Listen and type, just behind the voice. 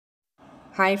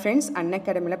Hi friends,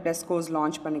 Unacademy Plus course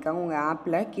launch பண்ணிருக்காங்க. உங்க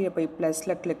ஆப்ல கீழ போய்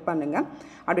ப்ளஸ்ல கிளிக் பண்ணுங்க.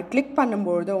 அப்படி கிளிக்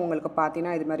பண்ணும்போது உங்களுக்கு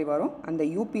பாத்தீனா இது மாதிரி வரும். அந்த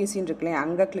UPSC இருக்குல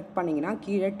அங்க கிளிக் பண்ணீங்கனா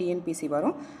கீழ TNPSC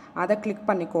வரும். அத கிளிக்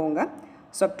பண்ணிக்கோங்க.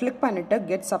 So click பண்ணிட்டு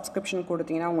get subscription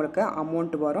கொடுத்தீங்கன்னா உங்களுக்கு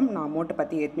அமௌண்ட் வரும். நான் அமௌண்ட்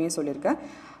பத்தி ஏற்கனவே சொல்லிருக்கேன்.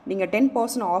 நீங்க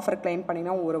 10% ஆஃபர் claim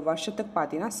பண்ணினா ஒரு வருஷத்துக்கு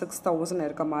பாத்தீனா 6000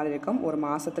 இருக்க மாதிரி இருக்கும். ஒரு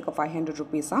மாசத்துக்கு 500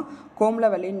 rupees கோம்ல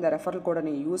வெளி இந்த ரெஃபரல் கோட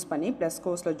நீங்க யூஸ் பண்ணி plus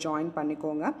கோர்ஸ்ல ஜாயின்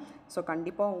பண்ணிக்கோங்க. So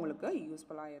கண்டிப்பா உங்களுக்கு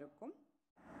யூஸ்ஃபுல்லா இருக்கும்.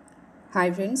 Hi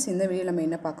friends, இந்த வீடியோல நம்ம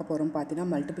என்ன பார்க்க போறோம் பாத்தீனா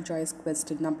மல்டிபிள் சாய்ஸ்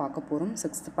क्वेश्चन தான் பார்க்க போறோம்.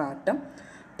 6th part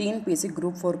TNPSC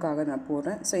Group 4 காக நான்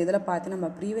போறேன். So இதல பாத்தீனா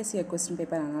நம்ம previous year question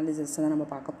paper analysis தான் நம்ம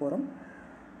பார்க்க போறோம்.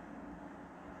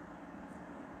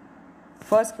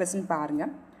 First question பாருங்க.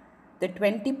 The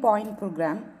 20-point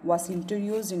program was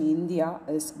introduced in India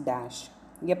is dash.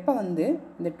 எப்ப வந்து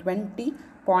இந்த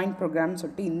 20-point program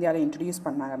சொல்லிட்டு இந்தியால இன்ட்ரோ듀ஸ்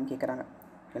பண்ணாங்கன்னு கேக்குறாங்க.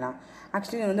 ஓகேனா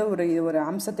एक्चुअली வந்து ஒரு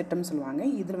அம்ச திட்டம் சொல்வாங்க.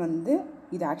 இதுல வந்து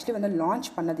இது एक्चुअली வந்து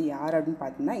லான்ச் பண்ணது யார் அப்படினு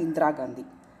பாத்தீங்கன்னா இந்திரா காந்தி.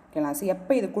 ஓகேனா சோ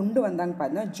எப்ப இது கொண்டு வந்தாங்க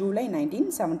பாத்தீங்கன்னா ஜூலை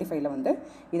 1975 ல வந்து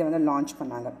இத வந்து லான்ச்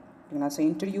பண்ணாங்க. ஓகேனா சோ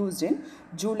introduced in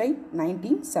July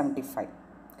 1975.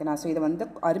 ஓகேனா சோ இத வந்து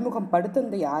அறிமுகம்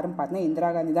படுத்துனது யாருன்னு பாத்தீங்கன்னா இந்திரா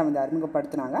காந்தி தான் வந்து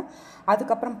அறிமுகப்படுத்துனாங்க.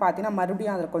 அதுக்கு அப்புறம் பாத்தீங்கன்னா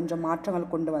மறுபடியும் அதுல கொஞ்சம் மாற்றங்கள்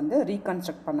கொண்டு வந்து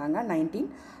ரீகன்ஸ்ட்ரக்ட் பண்ணாங்க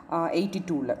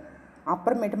 1982 ல.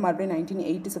 அப்புறமேட்டு மறுபடியும்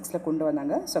 1986 ல கொண்டு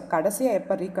வந்தாங்க. சோ கடைசியா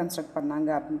எப்ப ரீகன்ஸ்ட்ரக்ட் பண்ணாங்க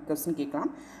அப்படினு क्वेश्चन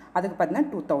கேட்கலாம். அதுக்கு பாத்தீங்கன்னா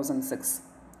 2006.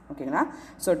 ஓகேங்களா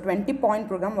so 20-point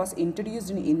program was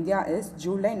introduced in India is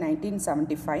July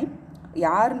 1975.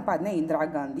 யாருன்னு பாத்தீங்கன்னா இந்திரா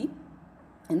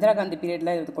காந்தி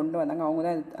பீரியட்ல இது கொண்டு வந்தாங்க. அவங்க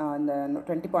தான் அந்த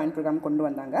 20-point program கொண்டு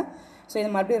வந்தாங்க. சோ இத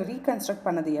மறுபடியும் ரீகன்ஸ்ட்ரக்ட்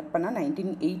பண்ணது எப்பனா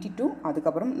 1982, அதுக்கு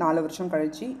அப்புறம் 4 வருஷம்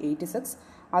கழிச்சு 86,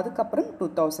 அதுக்கு அப்புறம்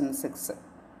 2006.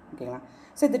 ஓகேங்களா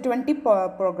சோ இந்த 20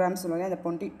 programs சொல்லுங்க. இந்த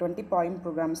 20-point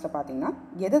programs ல பாத்தீங்கன்னா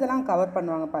எதெல்லாம் கவர்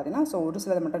பண்ணுவாங்க பாத்தீங்கன்னா சோ ஒரு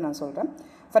சிலதை மட்டும் நான் சொல்றேன்.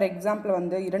 ஃபார் எக்ஸாம்பிள்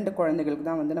வந்து 2 குழந்தைகளுக்கு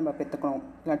தான் வந்து நம்ம பெத்துக்கணும்.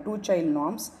 2 child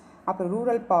norms, அப்புறம்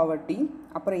ரூரல் பாவர்ட்டி,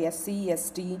 அப்புறம் SC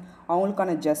ST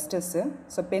அவங்களுக்கான ஜஸ்டிஸ்,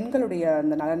 ஸோ பெண்களுடைய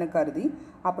அந்த நலனை கருதி,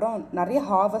 அப்புறம் நிறைய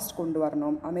ஹார்வெஸ்ட் கொண்டு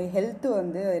வரணும். அதுமாதிரி ஹெல்த்து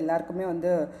வந்து எல்லாருக்குமே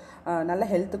வந்து நல்ல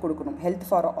ஹெல்த் கொடுக்கணும், ஹெல்த்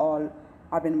ஃபார் ஆல்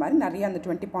அப்படின்ற மாதிரி நிறைய அந்த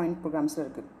 20-point ப்ரோக்ராம்ஸில்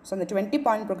இருக்குது. ஸோ அந்த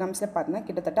 20-point ப்ரோக்ராம்ஸில் பார்த்தீங்கன்னா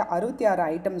கிட்டத்தட்ட 66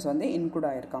 ஐட்டம்ஸ் வந்து இன்க்ளூட்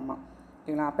ஆகிருக்காமா.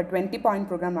 ஓகேங்களா அப்போ 20-point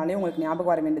ப்ரோக்ராம்னாலே உங்களுக்கு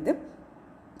ஞாபகம் வர வேண்டியது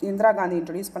இந்திரா காந்தி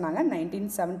இன்ட்ரடியூஸ் பண்ணாங்க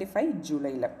 1975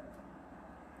 ஜூலையில்.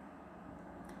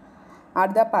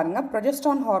 அடுத்தா பாருங்க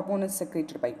progesterone hormone is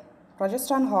secreted by.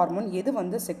 Progesterone hormone எது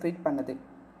வந்து செக்ரேட் பண்ணுது?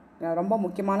 ரொம்ப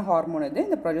முக்கியமான ஹார்மோன் இது.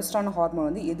 இந்த ப்ரொஜெஸ்ட்ரான் ஹார்மோன்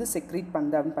வந்து எது செக்ரேட்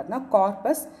பண்ணுது அப்படின்னு பார்த்தீங்கன்னா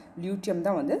கார்பஸ் லியூட்டியம்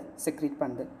தான் வந்து செக்ரேட்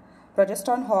பண்ணுது.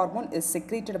 Progesterone hormone is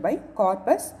secreted by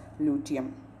corpus luteum.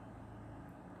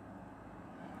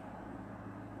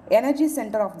 Energy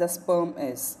centre of the sperm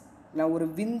is. ஒரு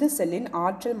விந்து செல்லின்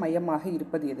ஆற்றல் மையமாக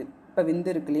இருப்பது எது? இப்போ விந்து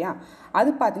இருக்கு இல்லையா, அது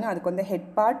பார்த்தீங்கன்னா அதுக்கு வந்து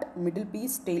head part, middle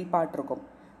piece, tail part இருக்கும்.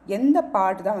 எந்த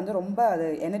பார்ட் தான் வந்து ரொம்ப அது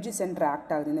எனர்ஜி சென்டர்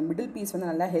ஆக்ட் ஆகுது? இந்த மிடில் பீஸ் வந்து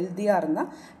நல்லா ஹெல்த்தியாக இருந்தால்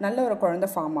நல்ல ஒரு குழந்தை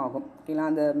ஃபார்ம் ஆகும். ஓகேங்களா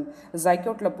அந்த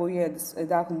ஜைக்கோட்டில் போய்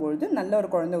இதாகும்பொழுது நல்ல ஒரு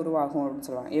குழந்தை உருவாகும் அப்படின்னு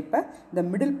சொல்லுவாங்க. இப்போ இந்த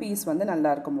மிடில் பீஸ் வந்து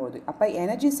நல்லா இருக்கும்போது அப்போ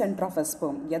energy centre of a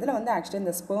sperm எதில் வந்து ஆக்சுவலி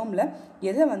இந்த ஸ்பெர்மில்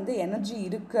எதில் வந்து எனர்ஜி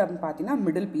இருக்குது அப்படின்னு பார்த்தீங்கன்னா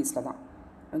மிடில் பீஸில் தான்.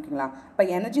 ஓகேங்களா இப்போ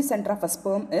energy centre of a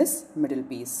sperm is middle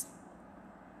piece.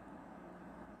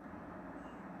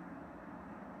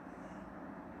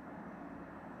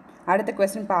 அடுத்த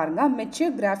क्वेश्चन பாருங்க. Mature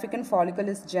Graphican follicle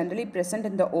is generally present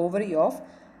in the ovary of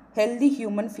healthy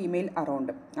human female around.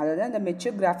 அதாவது அந்த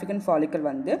மெச்சூர் கிராஃபிகன் ஃபாலிக்கல்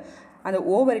வந்து அந்த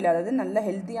ஓவரியில், அதாவது நல்ல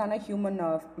ஹெல்த்தியான ஹியூமன்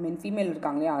ஃபீமேல்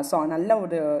இருக்காங்க இல்லையா, ஸோ நல்ல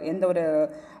ஒரு எந்த ஒரு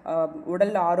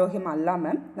உடல் ஆரோக்கியம்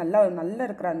இல்லாமல் நல்ல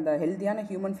இருக்கிற அந்த ஹெல்த்தியான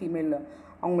ஹியூமன் ஃபீமேல்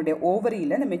அவங்களுடைய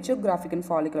ஓவரியில் இந்த மெச்சூர் கிராஃபிகன்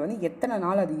ஃபாலிக்கல் வந்து எத்தனை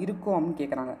நாள் அது இருக்கும் அப்படின்னு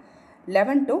கேட்குறாங்க.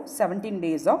 11 to 17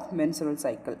 days of menstrual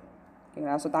cycle.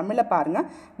 ஓகேங்களா ஸோ தமிழில் பாருங்கள்.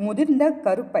 முதிர்ந்த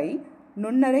கருப்பை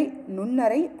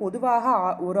நுண்ணறை பொதுவாக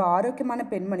ஒரு ஆரோக்கியமான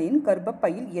பெண்மணியின்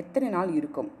கர்ப்பப்பையில் எத்தனை நாள்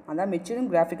இருக்கும்? அதான் மெச்சூரிங்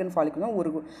கிராஃபிகன் ஃபாலிக்கல்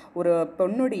ஒரு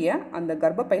பெண்ணுடைய அந்த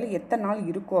கர்ப்பப்பையில் எத்தனை நாள்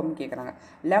இருக்கும் அப்படின்னு கேட்குறாங்க.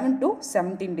 11 to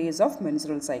 17 days of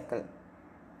menstrual cycle.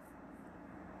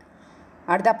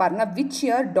 அடுத்தா பாருங்க. Which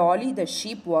year Dolly the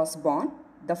sheep was born,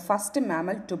 the first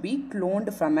mammal to be cloned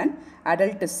from an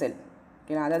adult cell?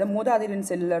 ஓகேங்களா அதாவது மூதாதையரின்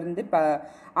செல்லிருந்து இப்போ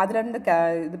அதுலேருந்து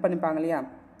இது பண்ணிப்பாங்க இல்லையா,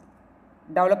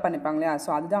 டெவலப் பண்ணிப்பாங்க இல்லையா, ஸோ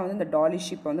அதுதான் வந்து இந்த டாலி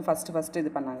ஷீப் வந்து ஃபஸ்ட்டு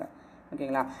இது பண்ணாங்க.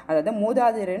 ஓகேங்களா அதாவது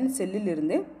மூதாதையரின்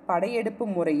செல்லிலிருந்து படையெடுப்பு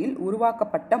முறையில்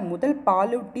உருவாக்கப்பட்ட முதல்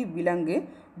பாலூட்டி விலங்கு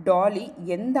டாலி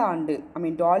எந்த ஆண்டு,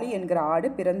 டாலி என்கிற ஆடு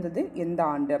பிறந்தது எந்த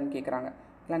ஆண்டு அப்படின்னு கேட்குறாங்க.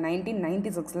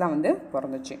 1996 வந்து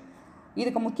பிறந்துச்சு.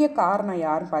 இதுக்கு முக்கிய காரணம்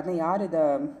யாருன்னு பார்த்தீங்கன்னா யார்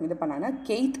இது பண்ணாங்கன்னா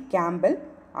கெய்த் கேம்பல்,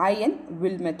 ஐஎன்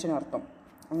வில்மெட்னு அர்த்தம்.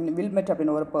 வில்மெட்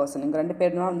அப்படின்னு ஒரு பர்சன். இங்கே 2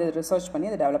 பேர் தான் வந்து ரிசர்ச் பண்ணி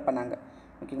அதை டெவலப் பண்ணாங்க.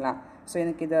 ஓகேங்களா. ஸோ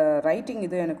எனக்கு இதை ரைட்டிங்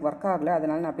இது எனக்கு ஒர்க் ஆகலை,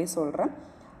 அதனால் நான் அப்படியே சொல்கிறேன்.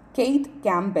 Keith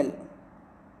Campbell,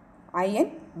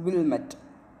 iron Wilmut.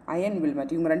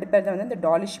 இவங்க 2 பேர் தான் வந்து இந்த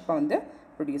டாலி ஷிப்பை வந்து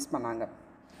ப்ரொடியூஸ் பண்ணாங்க.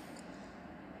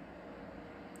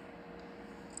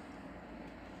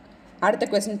 அடுத்த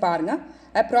கொஸ்டின் பாருங்கள்.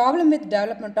 A problem with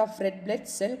development of red blood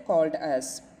cell called as.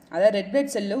 அதாவது ரெட்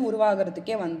பிளட் செல்லு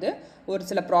உருவாகிறதுக்கே வந்து ஒரு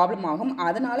சில ப்ராப்ளம் ஆகும்.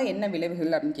 அதனால் என்ன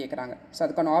விளைவுகள் அப்படின்னு கேட்குறாங்க. ஸோ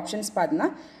அதுக்கான ஆப்ஷன்ஸ் பார்த்தீங்கன்னா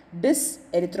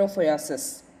டிஸ்எரித்ரோஃபோயாசிஸ்,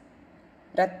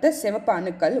 இரத்த சிவப்பு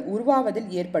அணுக்கள் உருவாவதில்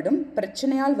ஏற்படும்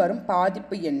பிரச்சனையால் வரும்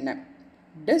பாதிப்பு என்ன?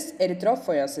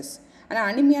 டிஸ்எரித்ரோஃபோயாசிஸ். ஆனால்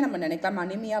அனிமியா நம்ம நினைக்கலாம்.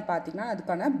 அனிமியா பார்த்திங்கன்னா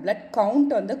அதுக்கான பிளட்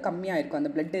கவுண்ட் வந்து கம்மியாக இருக்கும்,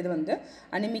 அந்த பிளட் இது வந்து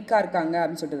அனிமிக்காக இருக்காங்க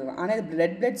அப்படின்னு சொல்லிட்டு. ஆனால் இது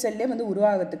ரெட் பிளட் செல்லே வந்து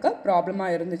உருவாகிறதுக்கு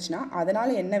ப்ராப்ளமாக இருந்துச்சுன்னா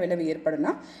அதனால் என்ன விளைவு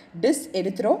ஏற்படும்னா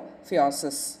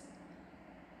டிஸ்எரித்ரோஃபோயாசிஸ்.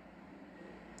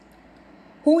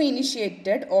 Who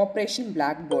initiated Operation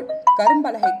Blackboard?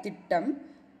 கரும்பலகை திட்டம்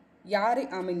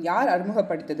யார்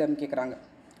அறிமுகப்படுத்ததுன்னு கேட்குறாங்க.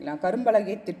 இல்லை,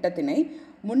 கரும்பலகை திட்டத்தினை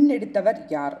முன்னெடுத்தவர்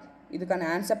யார்? இதுக்கான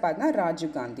ஆன்சர் பார்த்தீங்கன்னா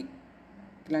ராஜீவ் காந்தி.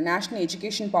 இல்லை, நேஷ்னல்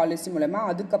எஜுகேஷன் பாலிசி மூலமாக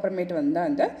அதுக்கப்புறமேட்டு வந்து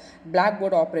அந்த பிளாக்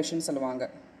போர்டு ஆப்ரேஷன் சொல்லுவாங்க.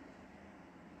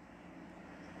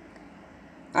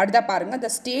 அடுத்தா பாருங்கள்.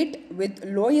 The state with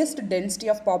lowest density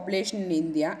of population in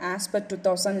India as per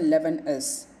 2011 is.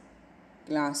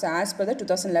 So as per the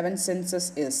 2011 census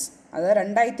is. அதாவது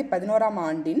 2011ஆம்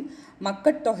ஆண்டின்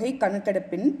மக்கட்தொகை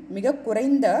கணக்கெடுப்பின் மிக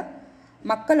குறைந்த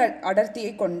மக்கள்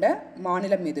அடர்த்தியை கொண்ட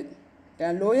மாநிலம் இது.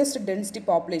 லோயஸ்ட் டென்சிட்டி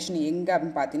பாப்புலேஷன் எங்கே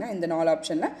அப்படின்னு பார்த்தீங்கன்னா இந்த 4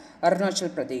 ஆப்ஷனில்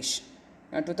அருணாச்சல் பிரதேஷ்,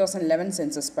 2011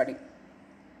 சென்சஸ் படி.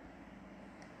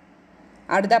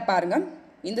 அடுத்தா பாருங்கள்.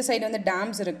 இந்த சைடு வந்து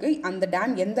டேம்ஸ் இருக்குது. அந்த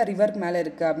டேம் எந்த ரிவருக்கு மேலே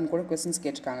இருக்குது அப்படின்னு கூட கொஸ்டின்ஸ்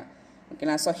கேட்டிருக்காங்க.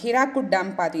 ஓகேங்களா. ஸோ ஹிராக்குட்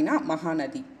டேம் பார்த்தீங்கன்னா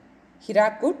மகாநதி.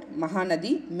 ஹிராக்குட்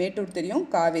மகாநதி. மேட்டூர் தெரியும்,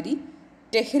 காவேரி.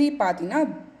 டெஹ்ரி பார்த்தீங்கன்னா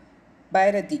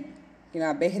பைரதி,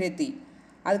 ஓகேங்களா, பெஹ்ரதி.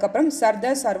 அதுக்கப்புறம்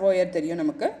சர்தார் சர்வோயர் தெரியும்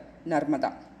நமக்கு,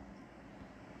 நர்மதா.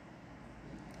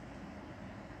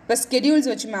 இப்போ ஸ்கெடியூல்ஸ்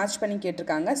வச்சு மேட்ச் பண்ணி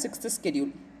கேட்டிருக்காங்க. 6th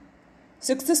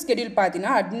ஸ்கெடியூல்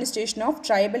பார்த்தீங்கன்னா administration of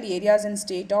tribal areas in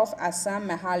state of Assam,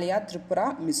 Meghalaya, Tripura,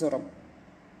 Mizoram.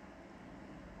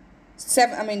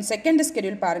 Second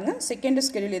schedule பாருங்கள். செகண்ட்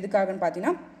ஸ்கெடியூல் எதுக்காகன்னு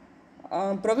பார்த்தீங்கன்னா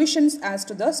provisions as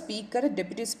to the speaker,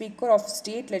 deputy speaker of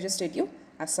state legislative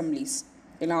assemblies.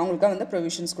 இல்லை, அவங்களுக்காக வந்து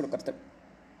ப்ரொவிஷன்ஸ் கொடுக்குறது.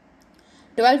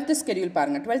 12th ஸ்கெடியூல்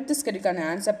பாருங்கள். 12th ஸ்கெடியூலுக்கான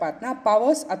ஆன்சர் பார்த்தீங்கன்னா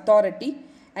powers, authority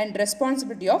and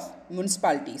responsibility of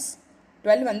municipalities.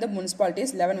 12 வந்து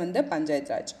முனிசிபாலிட்டிஸ், 11 வந்து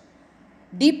பஞ்சாயத்து ராஜ்.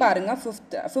 டி பாருங்கள்.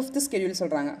 ஃபிஃப்த் ஸ்கெடியூல்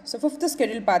சொல்கிறாங்க. ஸோ 5th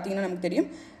ஸ்கெடியூல் பார்த்தீங்கன்னா நமக்கு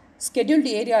தெரியும்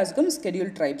ஸ்கெடியூல்டு ஏரியாஸுக்கும்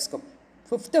ஸ்கெடியூல்டு ட்ரைப்ஸ்க்கும்.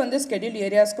 5th வந்து ஸ்கெடியூல்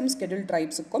ஏரியாஸ்க்கும் ஸ்கெடியூல்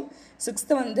ட்ரைப்ஸுக்கும்.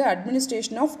 6th வந்து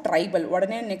அட்மினிஸ்ட்ரேஷன் ஆஃப் ட்ரைபல்.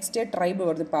 உடனே நெக்ஸ்டே ட்ரைபு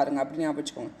வருது பாருங்கள், அப்படின்னு ஞாபகம்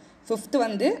வச்சுக்கோங்க. 5th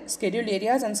வந்து schedule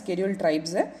areas and schedule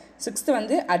tribes. 6th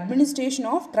வந்து administration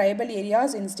of tribal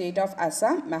areas in state of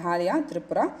Assam, Meghalaya,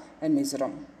 Tripura and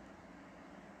Mizoram.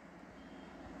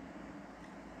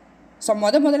 So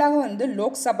முதலாக வந்து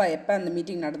லோக்சபா எப்போ அந்த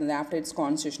மீட்டிங் நடந்தது ஆஃப்டர் இட்ஸ்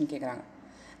கான்ஸ்டியூஷன் கேட்குறாங்க.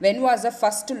 when was the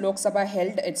first Lok Sabha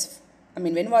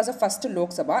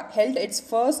held its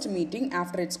first meeting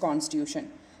after its constitution?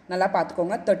 நல்லா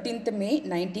பார்த்துக்கோங்க. 13th May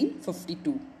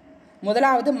 1952.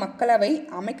 முதலாவது மக்களவை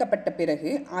அமைக்கப்பட்ட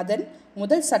பிறகு அதன்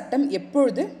முதல் சட்டம்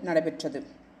எப்பொழுது நடைபெற்றது?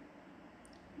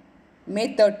 May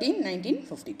 13,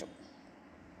 1952.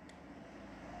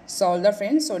 So all the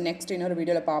friends. So next இன்னொரு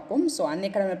வீடியோவில் பார்ப்போம். So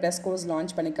Unacademy plus course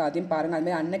launch பண்ணிக்க அதையும் பாருங்கள்.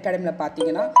 அதுமாதிரி Unacademyல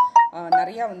பார்த்தீங்கன்னா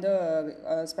நிறையா வந்து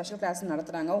ஸ்பெஷல் கிளாஸ்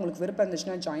நடத்துகிறாங்க. உங்களுக்கு விருப்பம்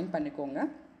இருந்துச்சுன்னா ஜாயின் பண்ணிக்கோங்க.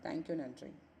 தேங்க்யூ, நன்றி.